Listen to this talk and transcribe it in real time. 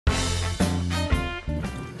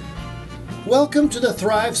Welcome to the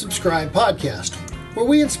Thrive Subscribe podcast, where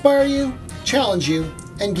we inspire you, challenge you,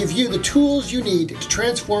 and give you the tools you need to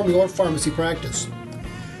transform your pharmacy practice.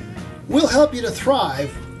 We'll help you to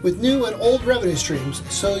thrive with new and old revenue streams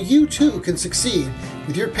so you too can succeed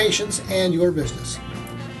with your patients and your business.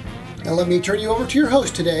 Now let me turn you over to your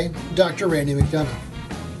host today, Dr. Randy McDonough.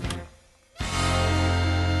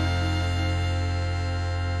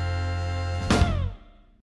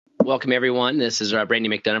 Welcome, everyone. This is Randy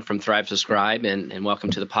McDonough from Thrive Subscribe, and welcome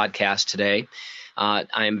to the podcast today. I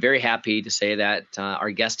am very happy to say that our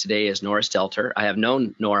guest today is Nora Stelter. I have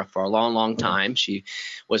known Nora for a long, long time. She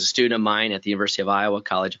was a student of mine at the University of Iowa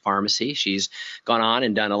College of Pharmacy. She's gone on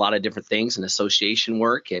and done a lot of different things in association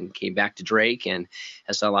work and came back to Drake and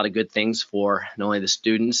has done a lot of good things for not only the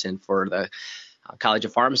students and for the College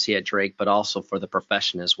of Pharmacy at Drake, but also for the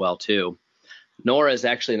profession as well, too. Nora is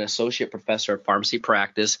actually an associate professor of pharmacy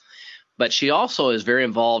practice, but she also is very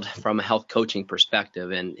involved from a health coaching perspective,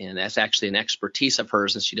 and that's actually an expertise of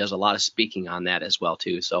hers, and she does a lot of speaking on that as well,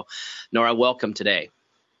 too. So, Nora, welcome today.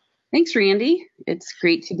 Thanks, Randy. It's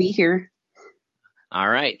great to be here. All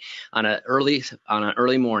right. On an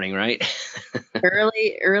early morning, right?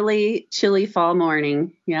 early, chilly fall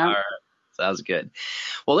morning. Yeah. All right. Sounds good.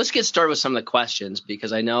 Well, let's get started with some of the questions,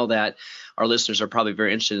 because I know that our listeners are probably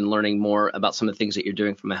very interested in learning more about some of the things that you're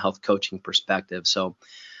doing from a health coaching perspective. So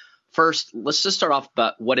first, let's just start off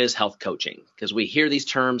about what is health coaching, because we hear these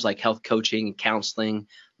terms like health coaching, counseling,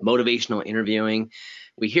 motivational interviewing.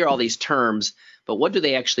 We hear all these terms, but what do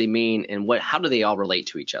they actually mean, and how do they all relate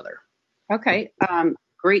to each other? Okay.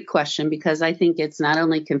 Great question, because I think it's not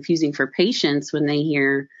only confusing for patients when they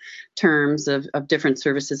hear terms of different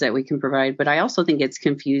services that we can provide, but I also think it's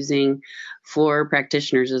confusing for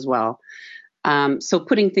practitioners as well. So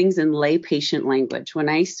putting things in lay patient language. When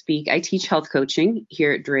I speak, I teach health coaching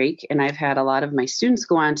here at Drake, and I've had a lot of my students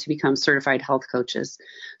go on to become certified health coaches.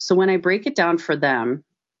 So when I break it down for them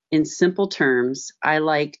in simple terms, I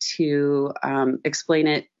like to explain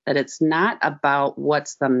it that it's not about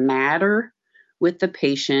what's the matter with the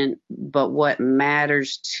patient, but what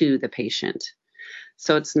matters to the patient.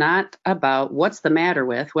 So it's not about what's the matter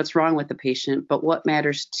with, what's wrong with the patient, but what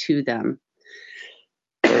matters to them.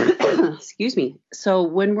 Excuse me. So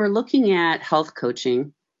when we're looking at health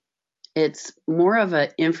coaching, it's more of an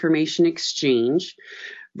information exchange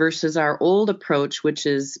versus our old approach, which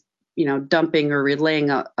is, dumping or relaying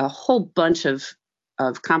a whole bunch of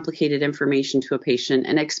complicated information to a patient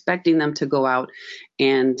and expecting them to go out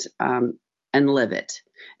and live it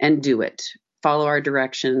and do it, follow our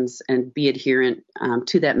directions and be adherent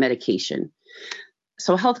to that medication.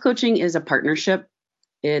 So health coaching is a partnership.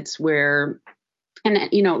 It's where, and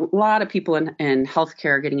a lot of people in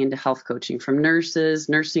healthcare are getting into health coaching, from nurses.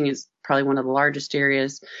 Nursing is probably one of the largest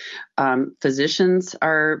areas. Physicians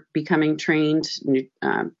are becoming trained,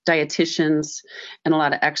 dietitians, and a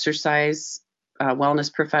lot of exercise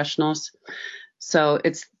wellness professionals. So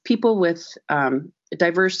it's people with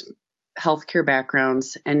diverse healthcare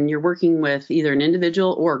backgrounds, and you're working with either an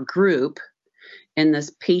individual or a group in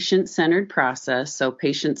this patient-centered process. So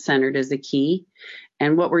patient-centered is the key.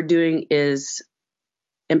 And what we're doing is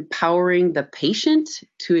empowering the patient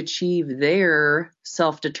to achieve their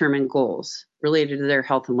self-determined goals related to their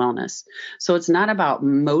health and wellness. So it's not about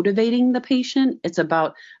motivating the patient. It's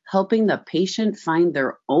about helping the patient find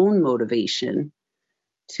their own motivation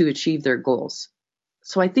to achieve their goals.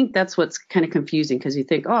 So I think that's what's kind of confusing, because you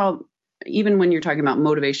think, even when you're talking about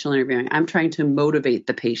motivational interviewing, I'm trying to motivate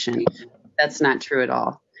the patient. That's not true at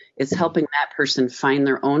all. It's helping that person find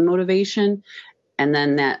their own motivation. And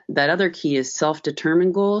then that other key is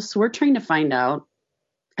self-determined goals. So we're trying to find out,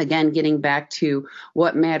 again, getting back to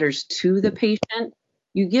what matters to the patient.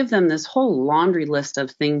 You give them this whole laundry list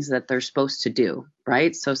of things that they're supposed to do,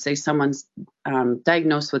 right? So say someone's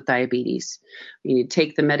diagnosed with diabetes. You need to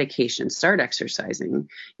take the medication, start exercising.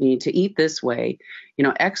 You need to eat this way,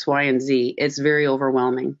 X, Y, and Z. It's very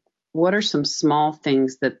overwhelming. What are some small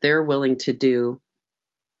things that they're willing to do,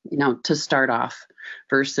 to start off,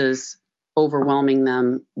 versus overwhelming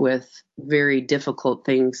them with very difficult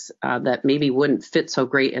things that maybe wouldn't fit so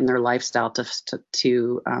great in their lifestyle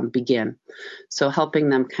to begin. So helping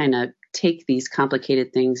them kind of take these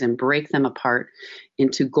complicated things and break them apart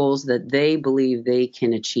into goals that they believe they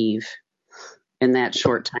can achieve in that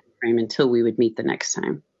short time frame until we would meet the next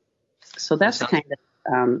time. So that's kind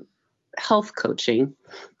of health coaching.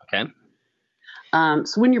 Okay.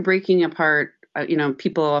 So when you're breaking apart,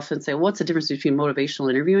 people often say, what's the difference between motivational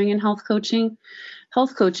interviewing and health coaching?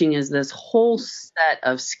 Health coaching is this whole set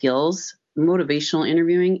of skills. Motivational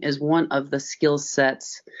interviewing is one of the skill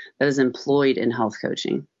sets that is employed in health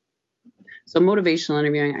coaching. So motivational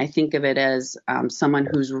interviewing, I think of it as someone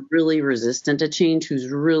who's really resistant to change, who's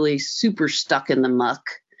really super stuck in the muck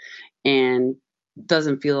and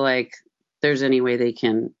doesn't feel like there's any way they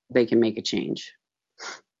can make a change.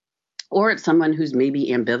 Or it's someone who's maybe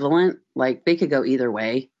ambivalent, like they could go either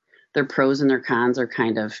way. Their pros and their cons are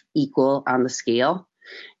kind of equal on the scale.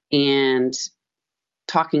 And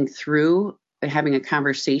talking through and having a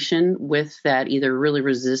conversation with that either really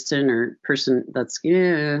resistant or person that's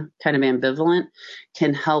kind of ambivalent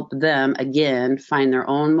can help them, again, find their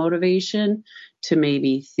own motivation to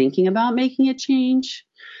maybe thinking about making a change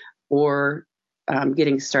or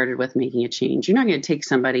getting started with making a change. You're not going to take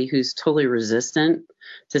somebody who's totally resistant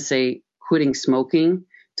to say quitting smoking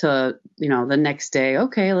to, the next day,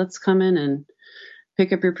 okay, let's come in and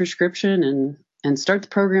pick up your prescription and start the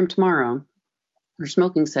program tomorrow for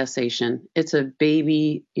smoking cessation. It's a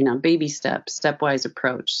baby stepwise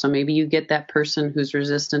approach. So maybe you get that person who's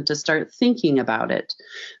resistant to start thinking about it.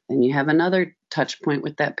 Then you have another touch point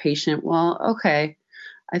with that patient. Well, okay,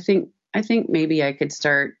 I think maybe I could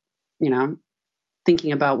start,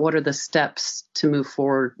 thinking about what are the steps to move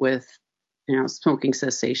forward with, smoking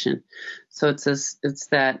cessation. So it's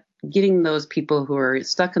that getting those people who are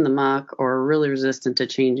stuck in the muck or really resistant to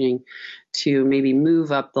changing to maybe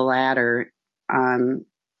move up the ladder on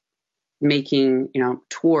making,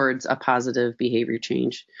 towards a positive behavior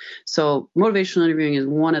change. So motivational interviewing is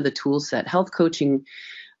one of the tool set. Health coaching,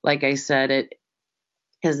 like I said, it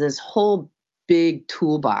has this whole big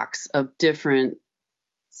toolbox of different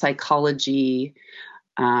psychology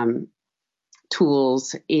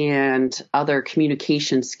tools and other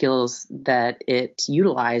communication skills that it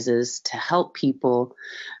utilizes to help people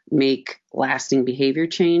make lasting behavior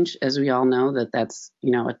change. As we all know, that's, a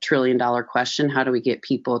 $1 trillion question. How do we get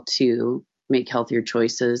people to make healthier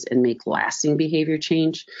choices and make lasting behavior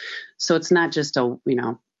change? So it's not just a,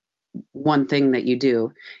 one thing that you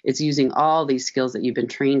do. It's using all these skills that you've been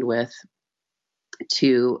trained with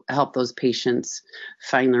to help those patients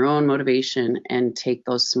find their own motivation and take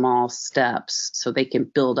those small steps so they can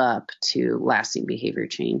build up to lasting behavior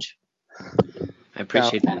change. I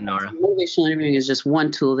appreciate that, Nora. Motivational interviewing is just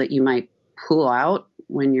one tool that you might pull out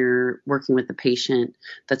when you're working with the patient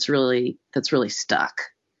that's really stuck.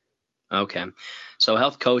 Okay. So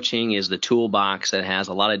health coaching is the toolbox that has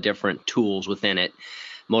a lot of different tools within it.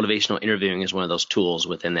 Motivational interviewing is one of those tools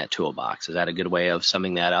within that toolbox. Is that a good way of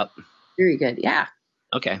summing that up? Very good. Yeah.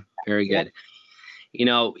 Okay. Very good.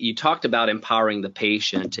 You talked about empowering the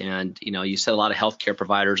patient, and, you said a lot of healthcare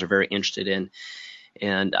providers are very interested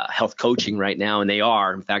in health coaching right now, and they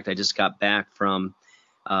are. In fact, I just got back from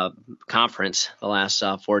a conference the last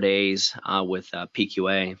 4 days with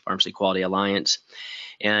PQA, Pharmacy Quality Alliance,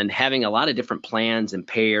 and having a lot of different plans and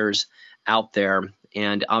payers out there.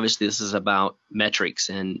 And obviously, this is about metrics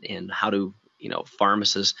and how do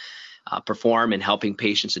pharmacists perform in helping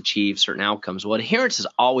patients achieve certain outcomes. Well, adherence is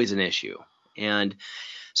always an issue. And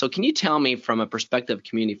so can you tell me from a perspective of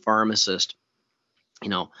community pharmacist,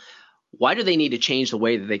 why do they need to change the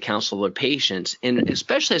way that they counsel their patients? And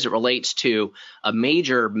especially as it relates to a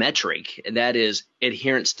major metric, that is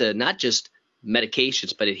adherence to not just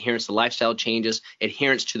medications, but adherence to lifestyle changes,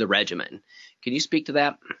 adherence to the regimen. Can you speak to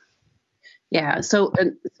that? Yeah. So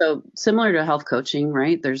similar to health coaching,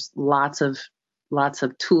 right? There's lots of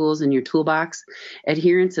tools in your toolbox.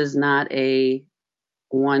 Adherence is not a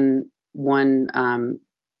one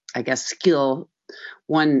skill,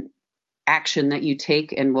 one action that you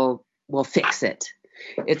take and will fix it.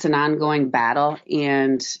 It's an ongoing battle,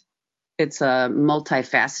 and it's a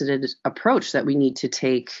multifaceted approach that we need to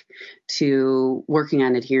take to working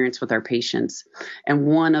on adherence with our patients. And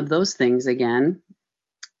one of those things, again,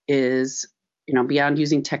 is beyond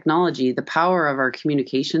using technology, the power of our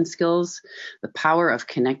communication skills, the power of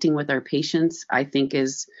connecting with our patients, I think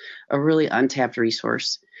is a really untapped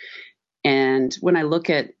resource. And when I look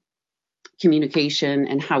at communication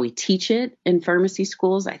and how we teach it in pharmacy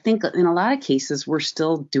schools, I think in a lot of cases, we're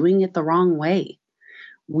still doing it the wrong way.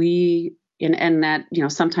 And that,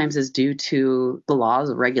 sometimes is due to the laws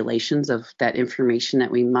or regulations of that information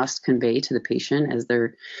that we must convey to the patient as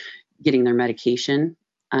they're getting their medication.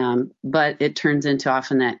 But it turns into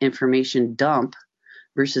often that information dump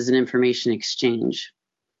versus an information exchange.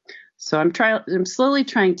 So I'm slowly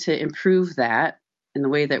trying to improve that in the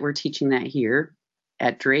way that we're teaching that here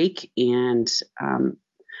at Drake, and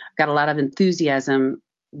got a lot of enthusiasm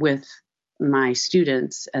with my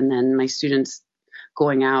students, and then my students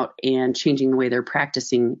going out and changing the way they're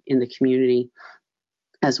practicing in the community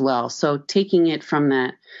as well. So taking it from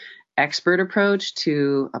that expert approach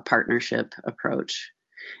to a partnership approach.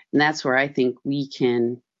 And that's where I think we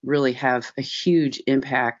can really have a huge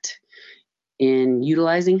impact in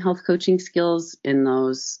utilizing health coaching skills in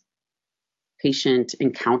those patient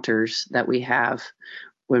encounters that we have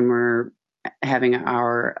when we're having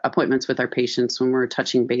our appointments with our patients, when we're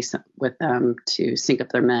touching base with them to sync up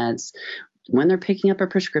their meds, when they're picking up a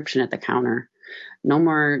prescription at the counter. No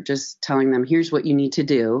more just telling them, here's what you need to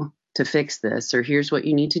do to fix this, or here's what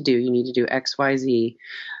you need to do. You need to do X, Y, Z.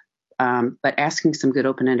 But asking some good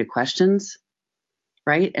open-ended questions,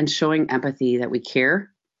 right? And showing empathy that we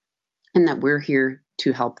care and that we're here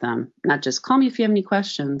to help them. Not just call me if you have any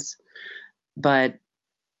questions, but,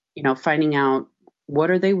 finding out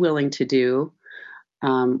what are they willing to do?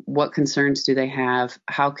 What concerns do they have?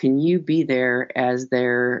 How can you be there as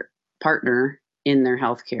their partner in their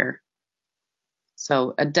healthcare?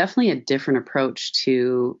 So definitely a different approach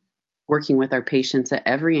to working with our patients at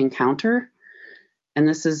every encounter. And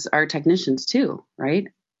this is our technicians too, right?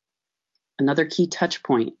 Another key touch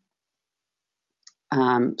point.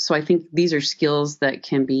 So I think these are skills that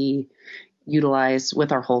can be utilized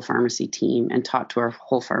with our whole pharmacy team and taught to our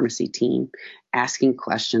whole pharmacy team, asking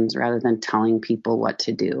questions rather than telling people what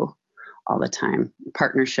to do all the time.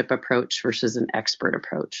 Partnership approach versus an expert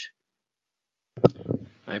approach.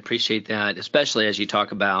 I appreciate that, especially as you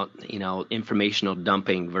talk about, informational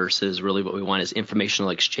dumping versus really what we want is informational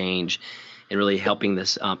exchange and really helping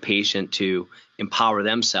this patient to empower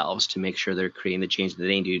themselves to make sure they're creating the change that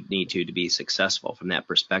they need to be successful from that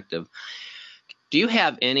perspective. Do you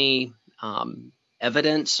have any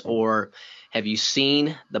evidence, or have you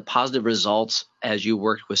seen the positive results as you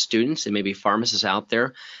worked with students and maybe pharmacists out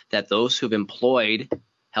there, that those who've employed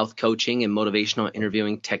health coaching and motivational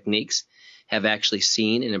interviewing techniques have actually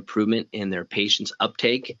seen an improvement in their patients'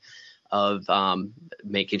 uptake of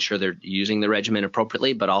making sure they're using the regimen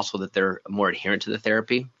appropriately, but also that they're more adherent to the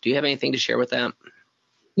therapy? Do you have anything to share with that?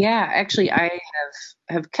 Yeah, actually, I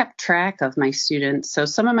have kept track of my students. So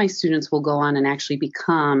some of my students will go on and actually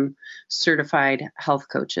become certified health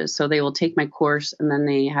coaches. So they will take my course, and then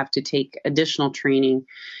they have to take additional training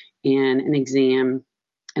and an exam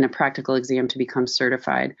and a practical exam to become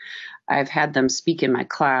certified. I've had them speak in my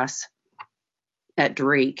class at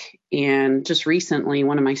Drake. And just recently,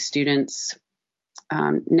 one of my students,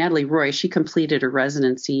 Natalie Roy, she completed a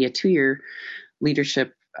residency, a 2-year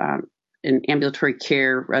leadership in ambulatory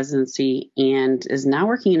care residency, and is now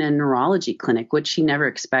working in a neurology clinic, which she never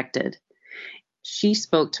expected. She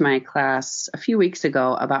spoke to my class a few weeks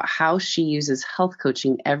ago about how she uses health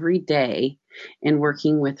coaching every day in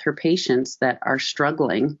working with her patients that are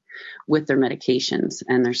struggling with their medications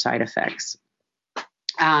and their side effects.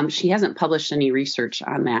 She hasn't published any research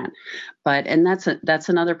on that, and that's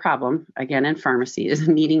another problem again in pharmacy, is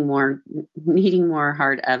needing more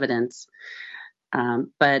hard evidence.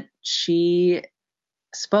 But she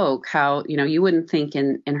spoke how, you wouldn't think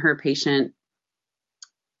in her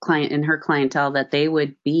clientele that they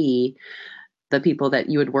would be the people that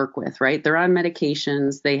you would work with, right? They're on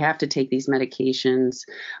medications. They have to take these medications,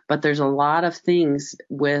 but there's a lot of things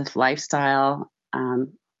with lifestyle,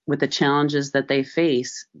 with the challenges that they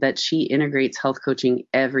face, that she integrates health coaching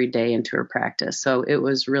every day into her practice. So it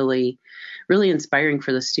was really, really inspiring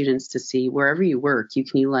for the students to see wherever you work, you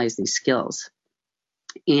can utilize these skills.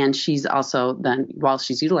 And she's also then, while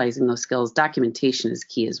she's utilizing those skills, documentation is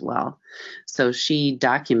key as well. So she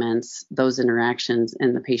documents those interactions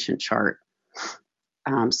in the patient chart.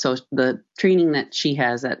 So the training that she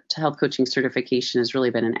has at health coaching certification has really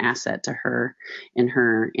been an asset to her in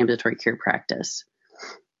her ambulatory care practice.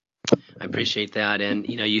 I appreciate that. And,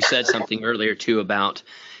 you said something earlier too about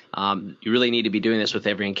you really need to be doing this with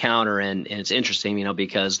every encounter. And it's interesting,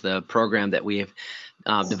 because the program that we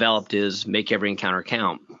have developed is make every encounter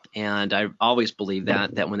count. And I always believe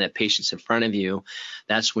that when that patient's in front of you,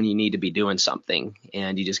 that's when you need to be doing something.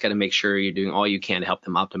 And you just got to make sure you're doing all you can to help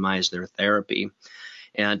them optimize their therapy.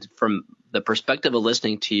 And from the perspective of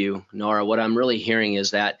listening to you, Nora, what I'm really hearing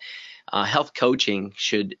is that health coaching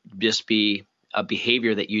should just be a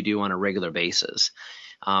behavior that you do on a regular basis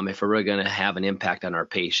if we're really going to have an impact on our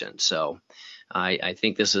patients. So I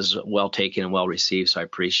think this is well taken and well received, so I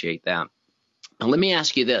appreciate that. And let me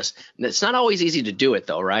ask you this. It's not always easy to do it,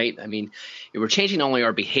 though, right? I mean, we're changing only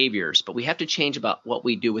our behaviors, but we have to change about what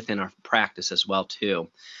we do within our practice as well, too.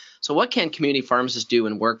 So what can community pharmacists do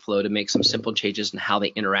in workflow to make some simple changes in how they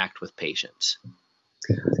interact with patients?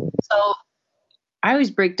 So I always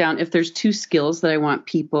break down, if there's 2 skills that I want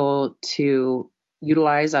people to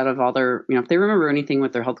utilize out of all their, if they remember anything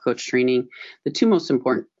with their health coach training, the 2 most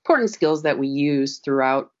important skills that we use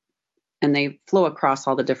throughout, and they flow across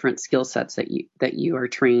all the different skill sets that you are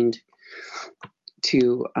trained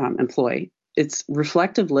to employ. It's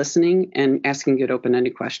reflective listening and asking good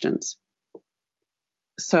open-ended questions.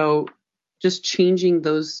 So just changing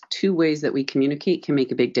those two ways that we communicate can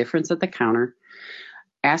make a big difference at the counter.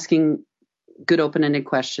 Asking good open-ended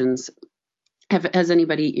questions. Has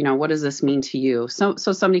anybody, what does this mean to you? So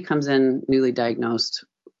somebody comes in newly diagnosed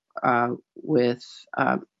with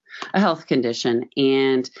a health condition,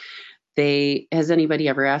 and has anybody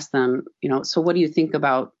ever asked them, so what do you think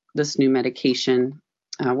about this new medication?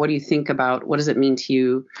 What do you think about, what does it mean to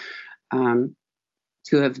you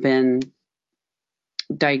to have been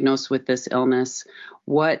diagnosed with this illness?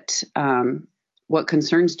 What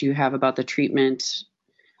concerns do you have about the treatment?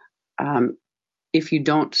 If you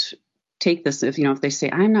don't take this, if they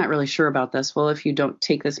say, I'm not really sure about this. Well, if you don't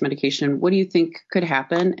take this medication, what do you think could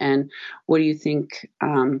happen? And what do you think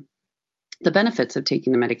the benefits of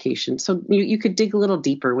taking the medication? So you could dig a little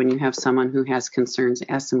deeper when you have someone who has concerns,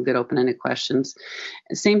 ask some good open-ended questions.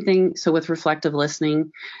 Same thing. So with reflective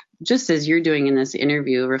listening, just as you're doing in this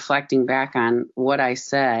interview, reflecting back on what I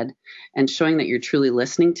said and showing that you're truly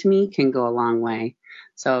listening to me can go a long way.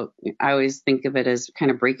 So I always think of it as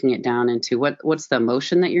kind of breaking it down into what's the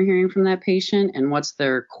emotion that you're hearing from that patient and what's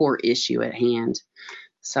their core issue at hand.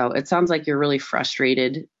 So it sounds like you're really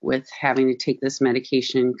frustrated with having to take this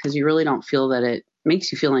medication because you really don't feel that it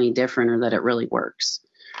makes you feel any different or that it really works.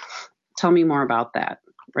 Tell me more about that,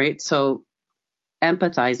 right? So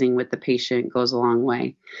empathizing with the patient goes a long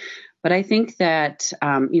way. But I think that,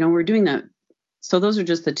 we're doing that. So those are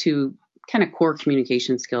just the two kind of core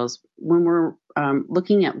communication skills. When we're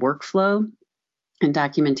looking at workflow and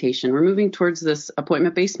documentation, we're moving towards this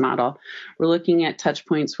appointment-based model. We're looking at touch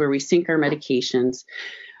points where we sync our medications,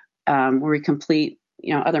 where we complete,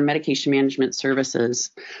 other medication management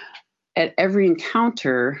services. At every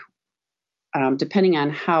encounter, depending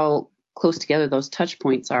on how close together those touch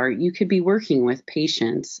points are, you could be working with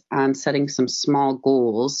patients on setting some small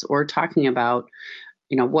goals or talking about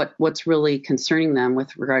what's really concerning them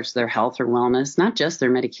with regards to their health or wellness, not just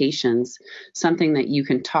their medications, something that you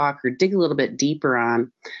can talk or dig a little bit deeper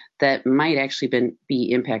on that might actually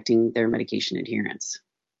be impacting their medication adherence.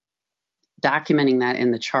 Documenting that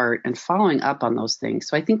in the chart and following up on those things.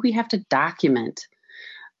 So I think we have to document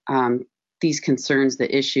these concerns,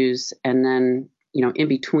 the issues, and then, in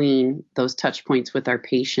between those touch points with our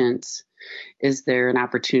patients, is there an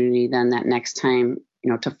opportunity then that next time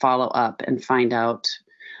to follow up and find out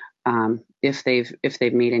if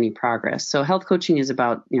they've made any progress. So health coaching is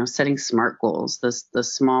about, setting SMART goals, the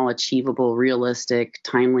small, achievable, realistic,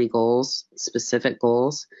 timely goals, specific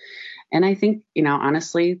goals. And I think,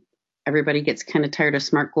 honestly, everybody gets kind of tired of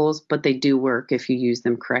SMART goals, but they do work if you use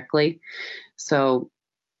them correctly. So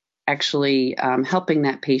actually helping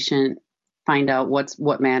that patient find out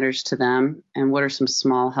what matters to them and what are some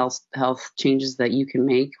small health changes that you can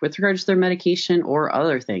make with regards to their medication or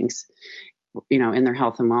other things, in their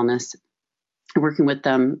health and wellness, working with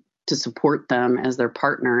them to support them as their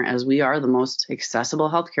partner, as we are the most accessible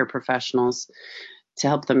healthcare professionals to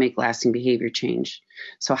help them make lasting behavior change.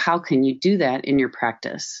 So how can you do that in your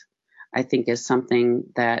practice? I think is something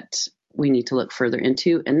that we need to look further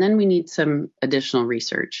into. And then we need some additional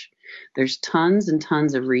research. There's tons and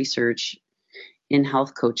tons of research in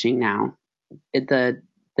health coaching now. The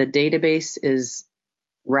database is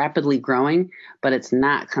rapidly growing, but it's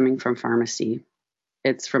not coming from pharmacy.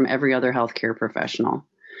 It's from every other healthcare professional.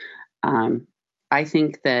 I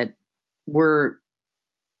think that we're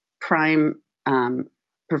prime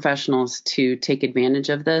professionals to take advantage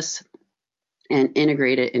of this and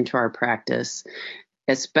integrate it into our practice,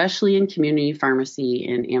 especially in community pharmacy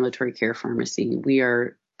and ambulatory care pharmacy. We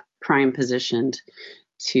are prime positioned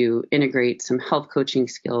to integrate some health coaching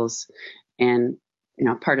skills and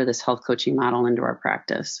part of this health coaching model into our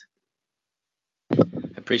practice. I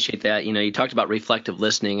appreciate that. You talked about reflective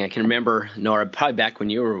listening. I can remember, Nora, probably back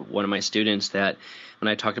when you were one of my students, that when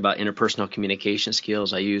I talked about interpersonal communication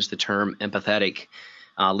skills, I used the term empathetic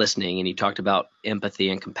listening, and you talked about empathy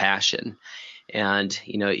and compassion. And,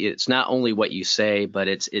 it's not only what you say, but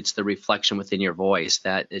it's the reflection within your voice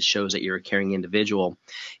that it shows that you're a caring individual.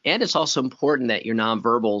 And it's also important that your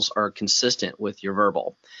nonverbals are consistent with your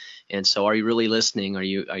verbal. And so are you really listening? Are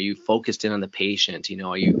you focused in on the patient?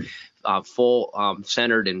 Are you full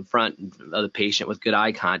centered in front of the patient with good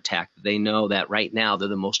eye contact? They know that right now they're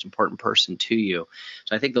the most important person to you.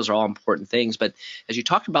 So I think those are all important things. But as you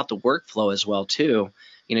talked about the workflow as well, too,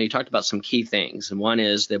 you talked about some key things. And one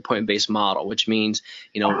is the appointment-based model, which means,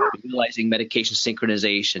 utilizing medication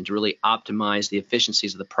synchronization to really optimize the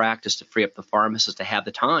efficiencies of the practice to free up the pharmacist to have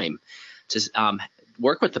the time to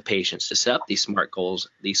work with the patients to set up these SMART goals,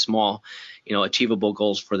 these small, achievable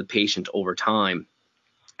goals for the patient over time.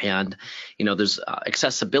 And, there's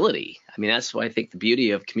accessibility. I mean, that's what I think the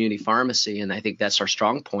beauty of community pharmacy, and I think that's our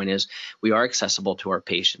strong point, is we are accessible to our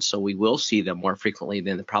patients. So we will see them more frequently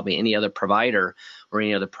than probably any other provider or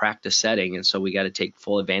any other practice setting. And so we got to take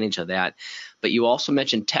full advantage of that. But you also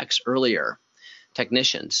mentioned techs earlier.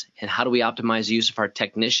 Technicians, and how do we optimize the use of our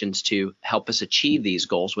technicians to help us achieve these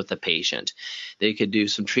goals with the patient? They could do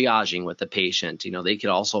some triaging with the patient. They could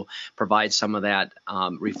also provide some of that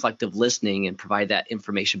reflective listening and provide that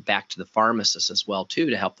information back to the pharmacist as well too,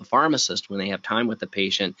 to help the pharmacist when they have time with the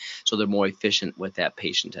patient, so they're more efficient with that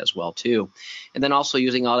patient as well too. And then also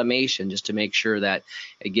using automation just to make sure that,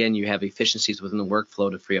 again, you have efficiencies within the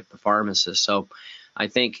workflow to free up the pharmacist. So I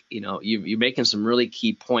think, you're making some really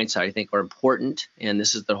key points that I think are important, and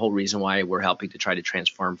this is the whole reason why we're helping to try to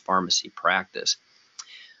transform pharmacy practice.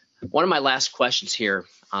 One of my last questions here,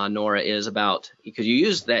 Nora, is about, because you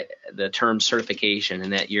use the term certification,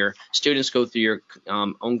 and that your students go through your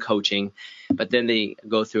own coaching, but then they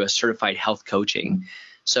go through a certified health coaching.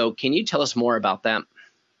 So can you tell us more about that?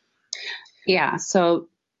 Yeah, so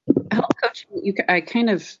health coaching, I kind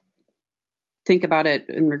of think about it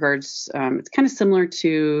in regards, it's kind of similar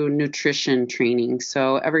to nutrition training.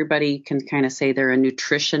 So everybody can kind of say they're a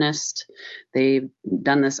nutritionist. They've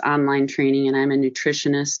done this online training, and I'm a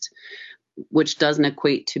nutritionist, which doesn't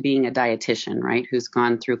equate to being a dietitian, right? Who's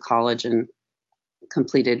gone through college and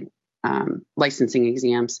completed licensing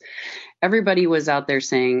exams. Everybody was out there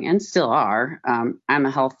saying, and still are, I'm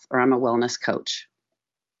a health or I'm a wellness coach.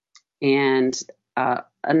 And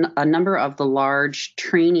a number of the large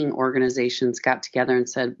training organizations got together and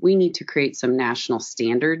said, we need to create some national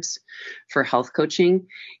standards for health coaching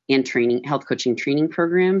and training, health coaching training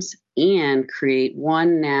programs, and create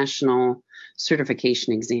one national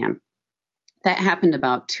certification exam. That happened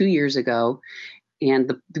about 2 years ago. And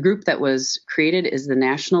the group that was created is the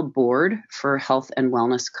National Board for Health and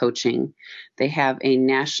Wellness Coaching. They have a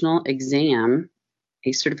national exam,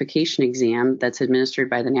 a certification exam that's administered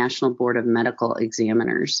by the National Board of Medical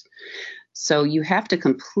Examiners. So you have to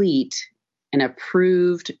complete an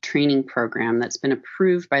approved training program that's been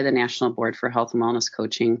approved by the National Board for Health and Wellness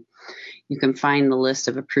Coaching. You can find the list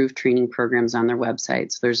of approved training programs on their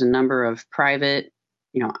website. So there's a number of private,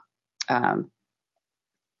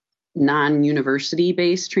 non-university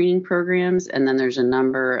based training programs, and then there's a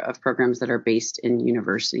number of programs that are based in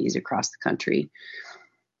universities across the country.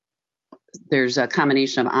 There's a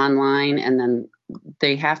combination of online, and then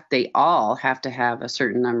they all have to have a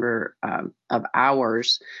certain number of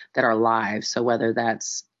hours that are live. So whether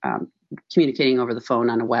that's communicating over the phone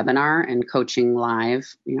on a webinar and coaching live,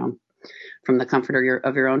 from the comfort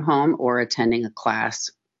of your own home, or attending a class,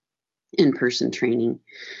 in-person training.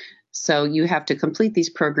 So you have to complete these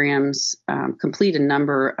programs, complete a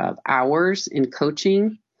number of hours in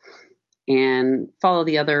coaching, and follow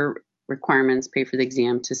the other requirements, pay for the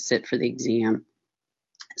exam to sit for the exam.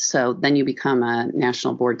 So then you become a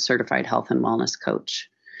National Board Certified Health and Wellness Coach.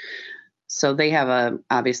 So they have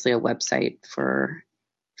obviously a website for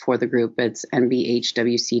the group. It's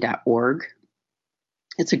nbhwc.org.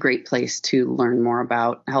 It's a great place to learn more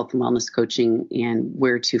about health and wellness coaching and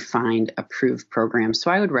where to find approved programs.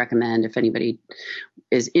 So I would recommend, if anybody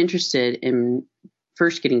is interested in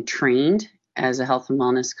first getting trained as a health and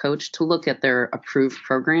wellness coach, to look at their approved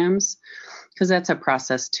programs, because that's a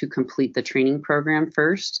process to complete the training program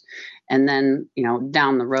first. And then,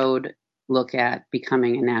 down the road, look at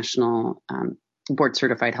becoming a national board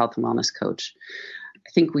certified health and wellness coach. I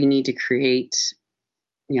think we need to create,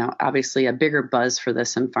 obviously a bigger buzz for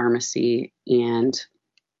this in pharmacy. And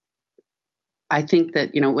I think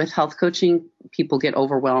that, with health coaching, people get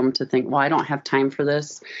overwhelmed to think, well, I don't have time for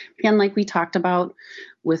this. And like we talked about,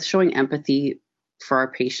 with showing empathy for our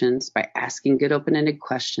patients by asking good open-ended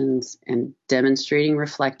questions and demonstrating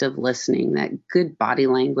reflective listening, that good body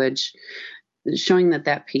language, showing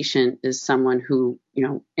that patient is someone who,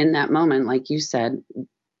 in that moment, like you said,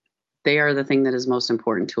 they are the thing that is most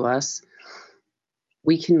important to us.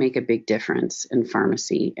 We can make a big difference in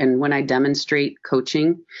pharmacy. And when I demonstrate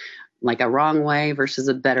coaching, like a wrong way versus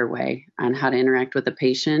a better way on how to interact with a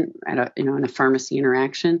patient in a pharmacy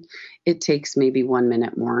interaction, it takes maybe 1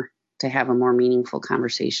 minute more to have a more meaningful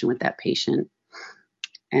conversation with that patient.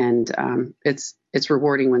 And it's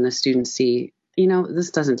rewarding when the students see, this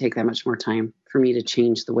doesn't take that much more time for me to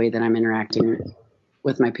change the way that I'm interacting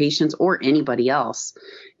with my patients or anybody else,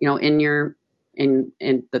 in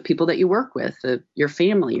the people that you work with, your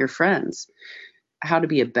family, your friends, how to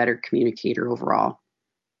be a better communicator overall.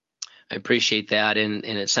 I appreciate that. And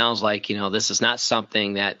it sounds like, this is not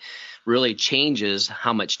something that really changes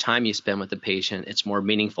how much time you spend with the patient. It's more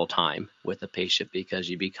meaningful time with the patient, because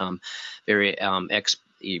you become very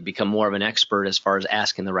you become more of an expert as far as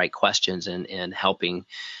asking the right questions and helping,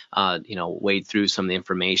 wade through some of the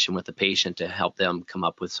information with the patient to help them come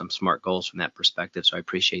up with some smart goals from that perspective. So I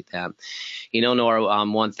appreciate that. Nora,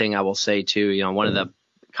 one thing I will say too, one of the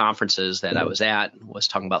conferences that I was at was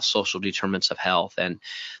talking about social determinants of health, and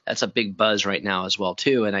that's a big buzz right now as well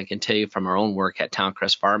too. And I can tell you from our own work at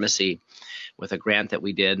Towncrest Pharmacy, with a grant that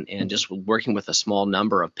we did, and just working with a small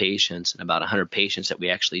number of patients, and about 100 patients, that we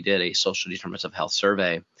actually did a social determinants of health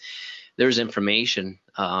survey. There's information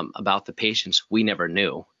about the patients we never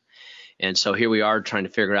knew. And so here we are trying to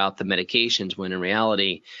figure out the medications when in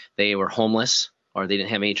reality they were homeless, or they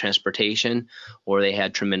didn't have any transportation, or they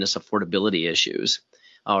had tremendous affordability issues,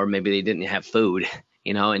 or maybe they didn't have food,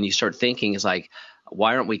 and you start thinking, it's like,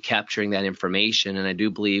 why aren't we capturing that information? And I do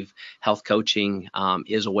believe health coaching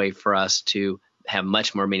is a way for us to have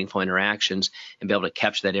much more meaningful interactions and be able to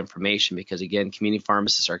capture that information, because again, community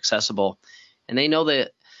pharmacists are accessible and they know the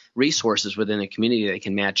resources within the community that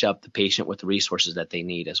can match up the patient with the resources that they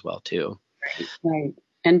need as well too. Right.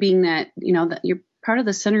 And being that, that you're part of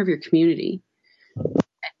the center of your community,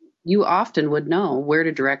 you often would know where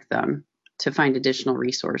to direct them to find additional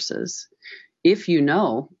resources, if you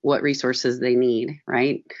know what resources they need,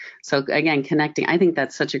 right? So again, connecting, I think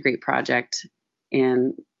that's such a great project.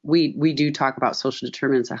 And we do talk about social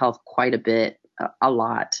determinants of health quite a bit, a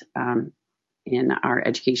lot in our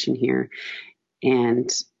education here, and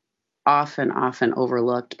often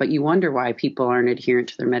overlooked. But you wonder why people aren't adherent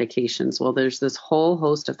to their medications. Well, there's this whole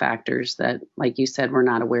host of factors that, like you said, we're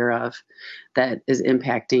not aware of, that is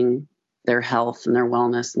impacting their health and their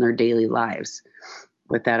wellness and their daily lives.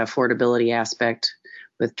 With that affordability aspect,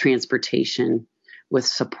 with transportation, with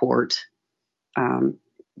support,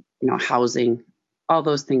 housing, all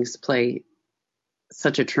those things play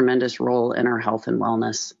such a tremendous role in our health and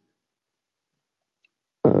wellness.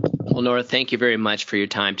 Well, Nora, thank you very much for your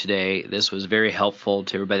time today. This was very helpful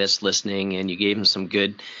to everybody that's listening, and you gave them some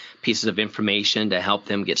good pieces of information to help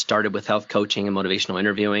them get started with health coaching and motivational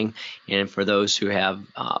interviewing. And for those who have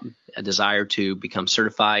a desire to become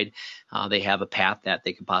certified, they have a path that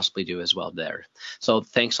they could possibly do as well there. So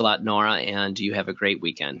thanks a lot, Nora, and you have a great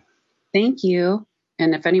weekend. Thank you.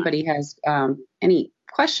 And if anybody has any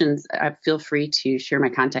questions, feel free to share my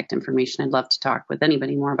contact information. I'd love to talk with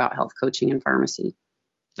anybody more about health coaching and pharmacy.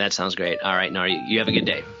 That sounds great. All right, Nora, you have a good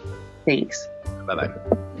day. Thanks. Bye-bye.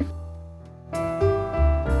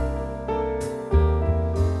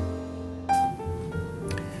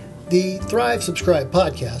 The Thrive Subscribe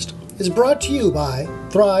podcast is brought to you by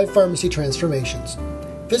Thrive Pharmacy Transformations.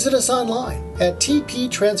 Visit us online at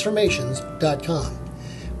tptransformations.com,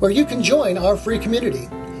 where you can join our free community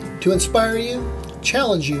to inspire you,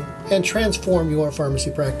 challenge you, and transform your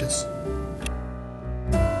pharmacy practice.